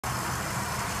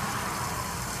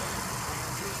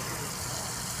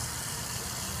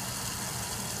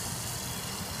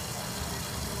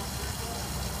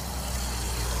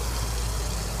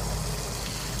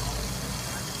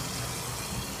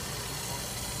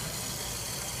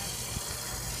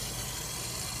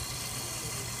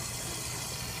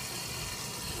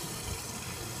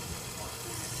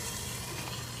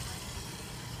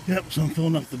Yep, so I'm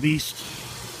filling up the beast.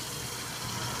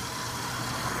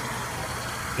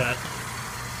 Got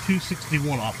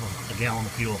 $2.61 off of a gallon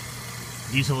of fuel.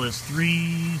 Diesel is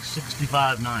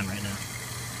 $3.65.9 right now.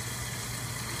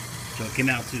 So it came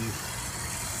out to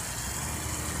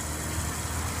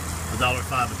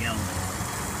 $1.05 a gallon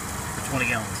for 20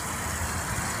 gallons.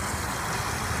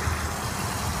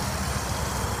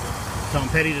 Tom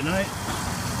Petty tonight.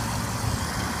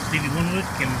 Stevie Winwood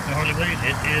can hardly wait.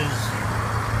 It is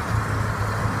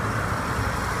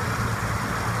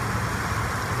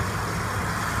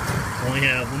only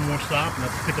have one more stop, and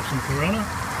that's to pick up some Corona.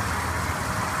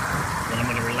 Then I'm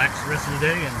going to relax the rest of the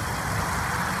day and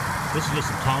listen to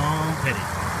some Tom Petty.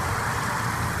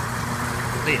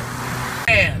 See ya.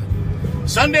 And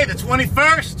Sunday the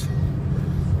 21st,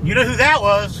 you know who that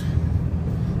was.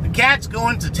 The Cat's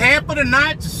going to Tampa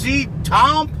tonight to see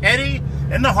Tom Petty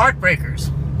and the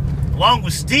Heartbreakers, along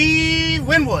with Steve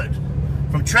Winwood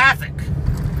from Traffic.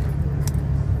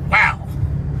 Wow.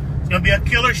 It's going to be a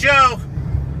killer show.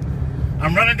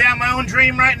 I'm running down my own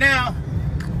dream right now.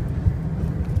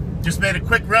 Just made a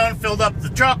quick run, filled up the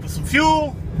truck with some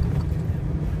fuel.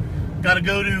 Got to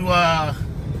go to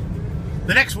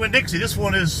the next Winn-Dixie. This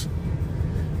one is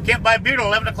can't buy beer till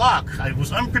 11 o'clock. I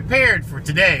was unprepared for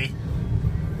today.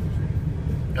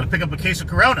 Got to pick up a case of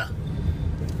Corona.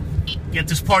 Get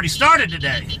this party started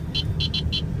today.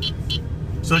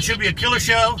 So it should be a killer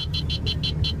show.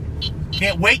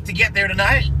 Can't wait to get there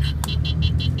tonight.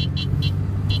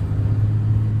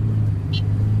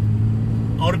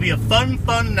 Ought to be a fun,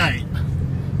 fun night.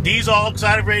 Dee's all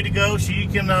excited, ready to go. She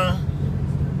can,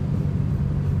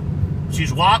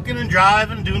 she's walking and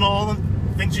driving, doing all the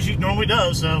things that she normally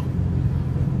does. So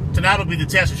tonight will be the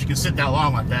test if she can sit that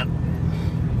long like that.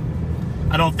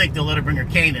 I don't think they'll let her bring her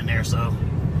cane in there, so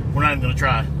we're not even going to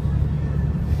try.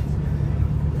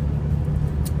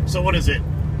 So what is it?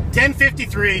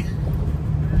 10:53,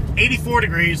 84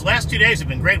 degrees. Last 2 days have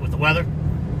been great with the weather.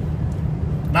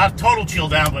 Not total chill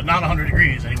down, but not 100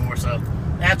 degrees anymore, so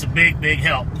that's a big, big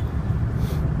help.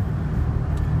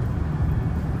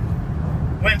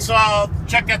 Went and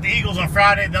checked out the Eagles on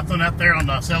Friday. Nothing out there on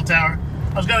the cell tower.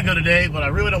 I was going to go today, but I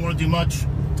really don't want to do much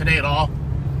today at all.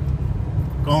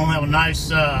 Go home, have a nice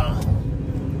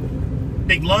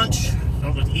big lunch.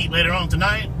 I'm going to eat later on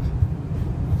tonight.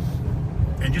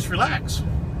 And just relax.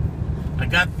 I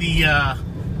got the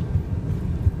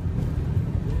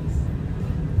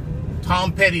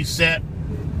Tom Petty set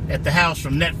at the house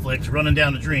from Netflix, Running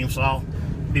Down the Dream, so I'll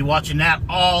be watching that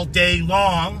all day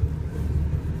long.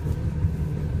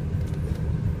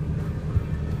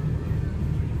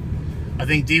 I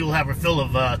think Dee will have her fill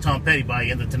of Tom Petty by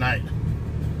the end of tonight.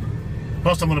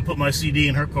 Plus, I'm going to put my CD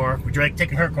in her car. We're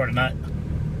taking her car tonight.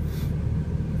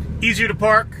 Easier to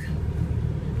park.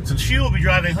 Since she will be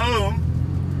driving home,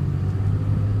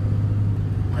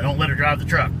 I don't let her drive the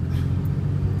truck.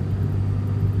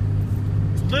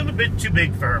 It's a little bit too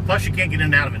big for her. Plus, she can't get in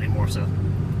and out of it anymore, so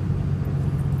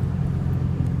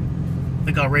I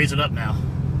think I'll raise it up now.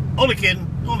 Only kidding.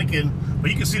 Only kidding.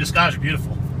 But you can see the skies are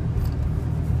beautiful.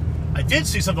 I did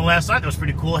see something last night that was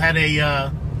pretty cool. It had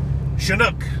a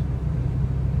Chinook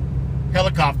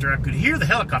helicopter. I could hear the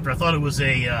helicopter. I thought it was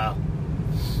a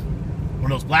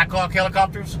one of those Black Hawk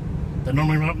helicopters that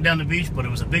normally run up and down the beach, but it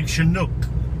was a big Chinook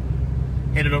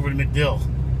headed over to MacDill.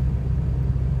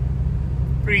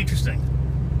 Pretty interesting.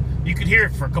 You could hear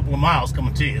it for a couple of miles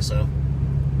coming to you, so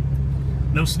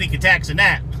no sneak attacks in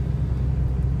that.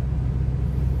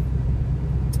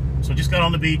 So I just got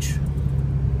on the beach.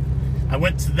 I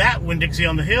went to that Winn-Dixie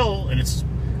on the hill, and it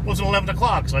wasn't 11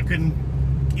 o'clock, so I couldn't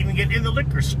even get in the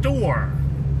liquor store.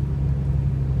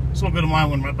 So I'll go to my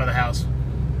one right by the house.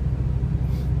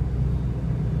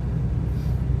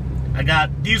 I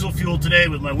got diesel fuel today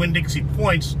with my Winn-Dixie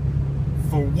points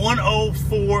for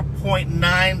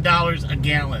 $104.9 a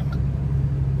gallon.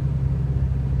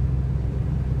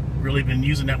 Really been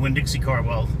using that Winn-Dixie car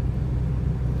while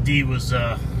Dee was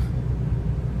down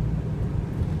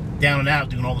and out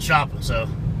doing all the shopping, so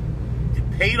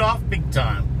it paid off big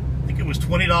time. I think it was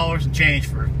 $20 and change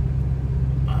for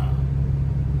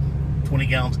 20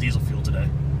 gallons of diesel fuel today.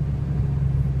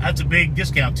 That's a big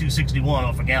discount, $2.61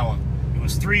 off a gallon. It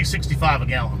was $3.65 a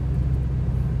gallon.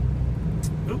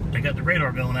 Oop, they got the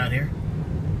radar going out here.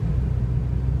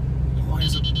 Why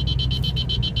is it?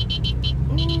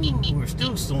 Ooh, we're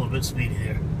still a little bit speedy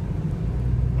there.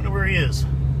 Wonder where he is.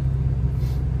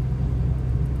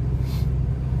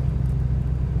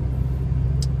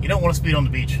 You don't want to speed on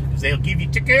the beach because they'll give you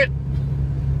a ticket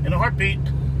in a heartbeat.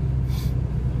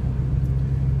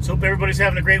 So hope everybody's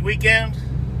having a great weekend.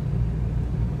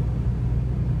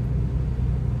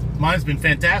 Mine's been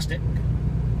fantastic.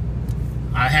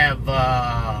 I have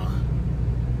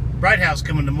Bright House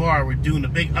coming tomorrow. We're doing a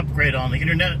big upgrade on the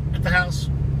internet at the house.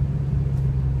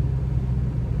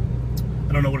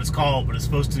 I don't know what it's called, but it's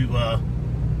supposed to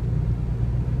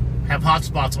have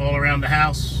hotspots all around the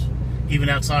house, even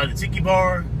outside the tiki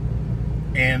bar.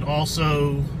 And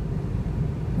also,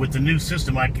 with the new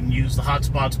system, I can use the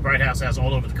hotspots Bright House has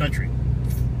all over the country.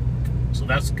 So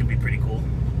that's going to be pretty cool.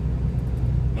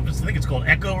 I think it's called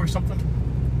Echo or something.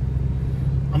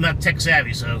 I'm not tech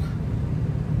savvy, so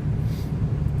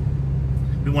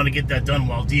we want to get that done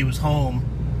while Dee was home.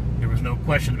 There was no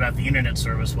question about the internet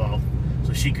service,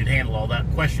 so she could handle all that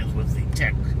questions with the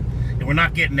tech. And we're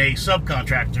not getting a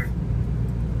subcontractor.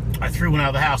 I threw one out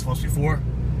of the house once before.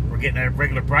 We're getting a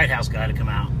regular Bright House guy to come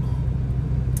out.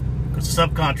 Because the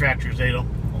subcontractors, they don't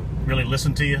really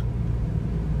listen to you.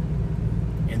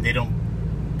 And they don't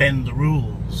bend the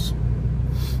rules.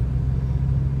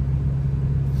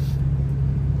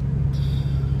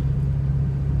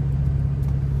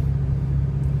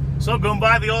 So going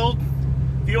by the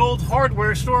old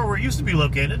hardware store where it used to be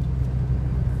located,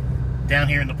 down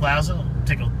here in the plaza.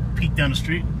 Take a peek down the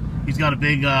street. He's got a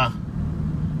big,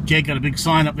 Jake got a big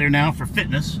sign up there now for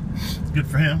fitness. It's good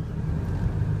for him.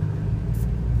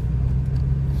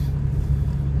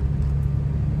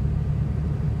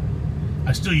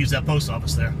 I still use that post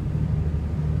office there.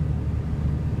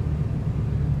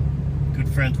 Good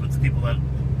friends with the people that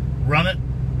run it.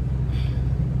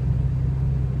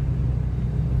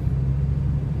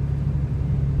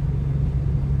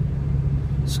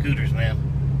 Scooters, man.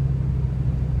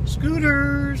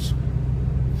 Scooters!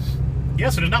 Yeah,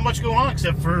 so there's not much going on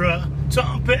except for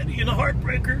Tom Petty and the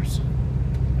Heartbreakers.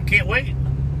 I can't wait.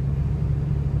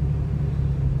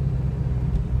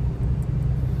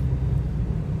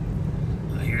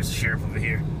 Here's the sheriff over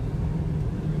here.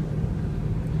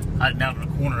 Hiding out in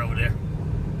the corner over there.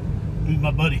 Who's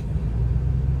my buddy?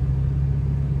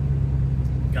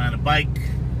 Guy on a bike.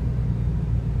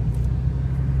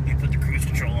 Let me put the cruise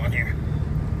control on here.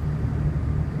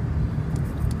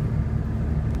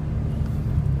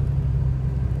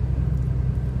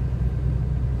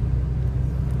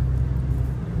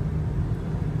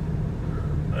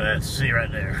 Let's see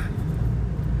right there.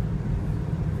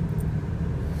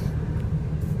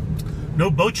 No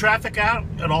boat traffic out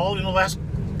at all in the last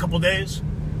couple of days.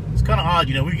 It's kind of odd,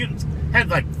 you know. We had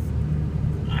like,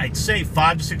 I'd say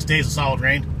 5 to 6 days of solid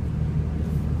rain.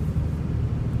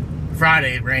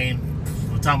 Friday it rained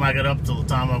from the time I got up till the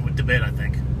time I went to bed, I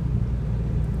think.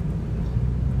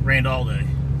 Rained all day.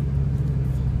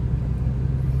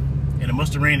 And it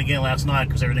must have rained again last night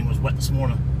because everything was wet this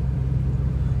morning.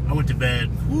 I went to bed,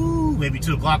 maybe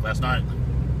 2 o'clock last night.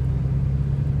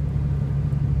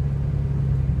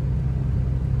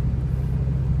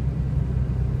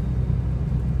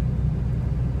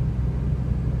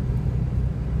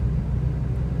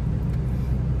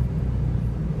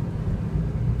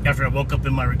 After I woke up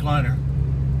in my recliner.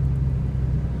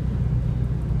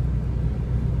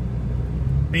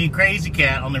 Me and Crazy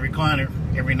Cat on the recliner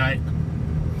every night.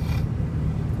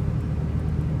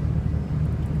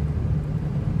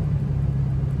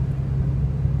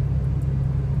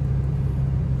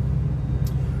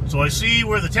 So I see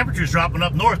where the temperature's dropping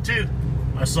up north too.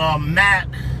 I saw Matt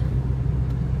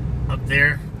up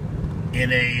there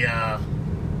in a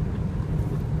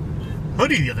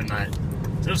hoodie the other night.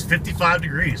 So it was 55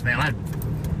 degrees, man. I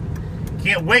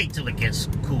can't wait till it gets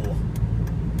cool.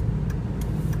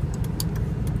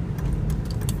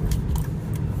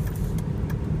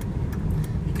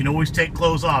 You can always take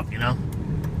clothes off, you know.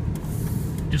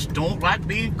 Just don't like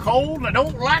being cold, and I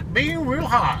don't like being real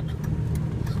hot.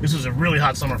 This was a really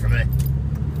hot summer for me.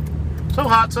 So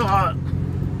hot, so hot.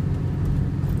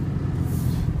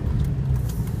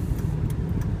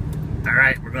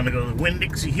 Alright, we're gonna go to the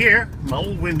Winn-Dixie here. My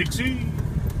old Winn-Dixie.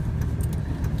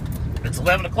 It's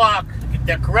 11 o'clock. Get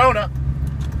that Corona.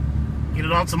 Get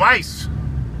it on some ice.